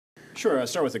Sure, I'll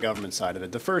start with the government side of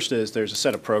it. The first is there's a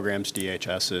set of programs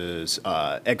DHS is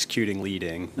executing,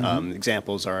 leading.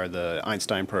 Examples are the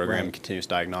Einstein program, Right. continuous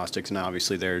diagnostics, and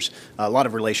obviously there's a lot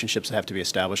of relationships that have to be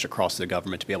established across the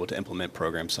government to be able to implement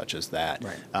programs such as that.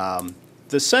 Right.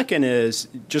 The second is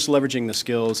just leveraging the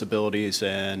skills, abilities,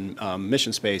 and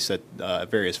mission space that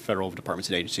various federal departments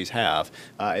and agencies have.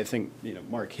 I think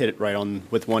Mark hit it right on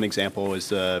with one example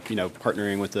is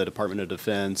partnering with the Department of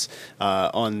Defense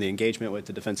on the engagement with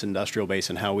the defense industrial base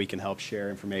and how we can help share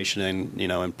information and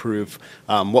improve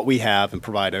what we have and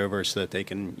provide over so that they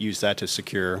can use that to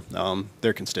secure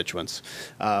their constituents.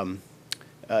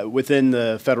 Within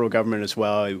the federal government as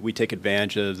well, we take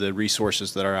advantage of the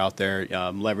resources that are out there,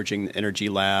 leveraging the energy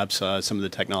labs, some of the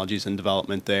technologies in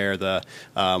development there, the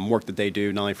work that they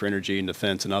do not only for energy and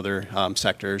defense and other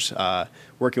sectors,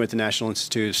 working with the National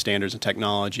Institute of Standards and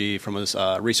Technology from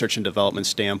a research and development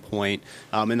standpoint.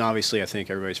 And obviously, I think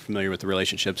everybody's familiar with the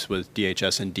relationships with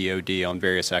DHS and DoD on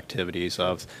various activities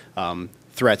of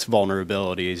threats,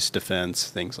 vulnerabilities, defense,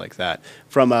 things like that.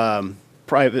 From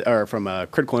from a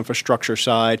critical infrastructure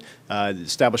side, the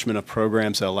establishment of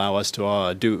programs that allow us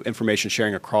to do information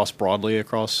sharing broadly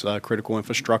across critical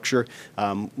infrastructure,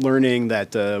 learning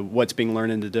that what's being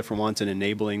learned into different ones and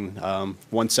enabling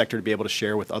one sector to be able to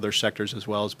share with other sectors as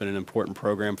well has been an important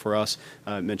program for us.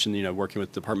 I mentioned working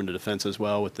with the Department of Defense as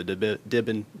well with the DIB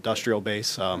industrial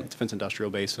base, defense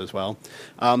industrial base as well.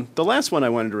 The last one I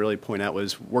wanted to really point out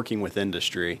was working with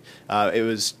industry. It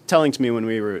was telling to me when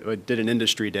we did an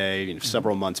industry day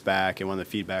several months back, and one of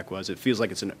the feedback was it feels like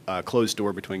it's a closed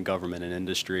door between government and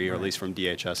industry, or at least from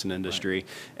DHS and industry.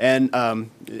 And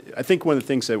I think one of the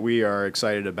things that we are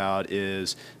excited about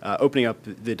is opening up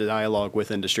the dialogue with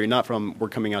industry, not from we're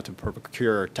coming out to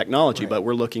procure technology, but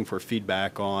we're looking for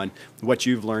feedback on what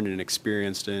you've learned and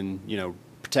experienced in,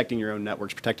 protecting your own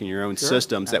networks, protecting your own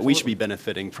systems that we should be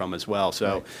benefiting from as well.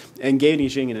 So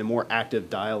engaging in a more active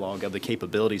dialogue of the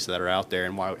capabilities that are out there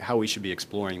and how we should be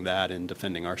exploring that and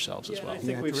defending ourselves as well. I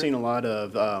think we've seen a lot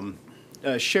of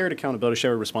shared accountability,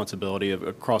 shared responsibility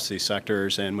across these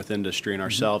sectors and with industry and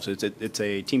ourselves. It's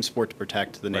a team sport to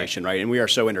protect the nation, right? And we are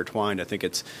so intertwined. I think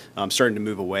it's starting to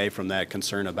move away from that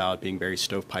concern about being very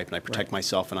stovepipe and I protect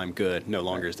myself and I'm good. No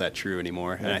longer is that true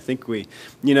anymore. And I think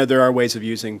there are ways of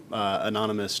using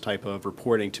anonymous type of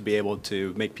reporting to be able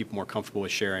to make people more comfortable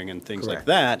with sharing and things like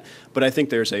that. But I think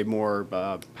there's a more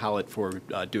palette for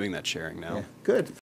doing that sharing now. Good.